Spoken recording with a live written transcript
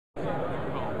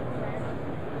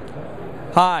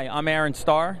Hi, I'm Aaron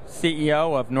Starr,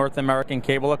 CEO of North American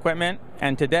Cable Equipment,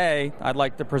 and today I'd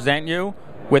like to present you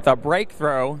with a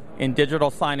breakthrough in digital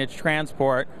signage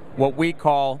transport, what we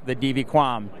call the DV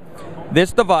QAM.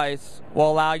 This device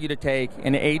will allow you to take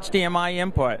an HDMI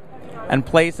input and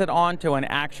place it onto an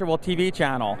actual TV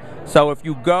channel. So if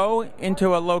you go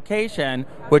into a location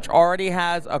which already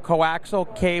has a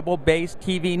coaxial cable-based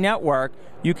TV network,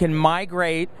 you can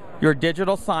migrate your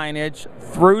digital signage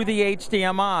through the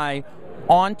HDMI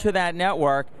onto that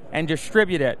network and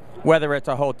distribute it, whether it's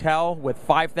a hotel with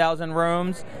 5,000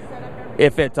 rooms,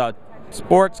 if it's a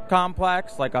sports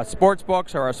complex like a sports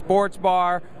books or a sports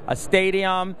bar, a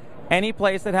stadium, any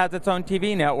place that has its own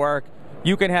TV network,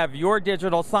 you can have your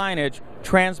digital signage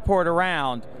transport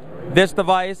around. This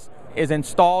device is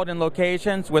installed in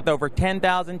locations with over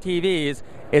 10,000 TVs.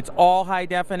 It's all high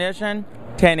definition,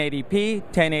 1080p,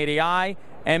 1080i,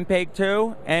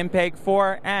 MPEG-2,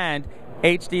 MPEG-4, and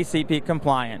HDCP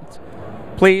compliant.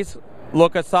 Please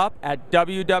look us up at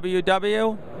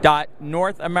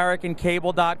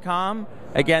www.northamericancable.com.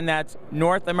 Again, that's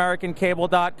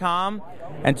northamericancable.com,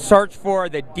 and search for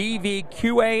the DV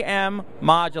QAM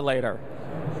modulator.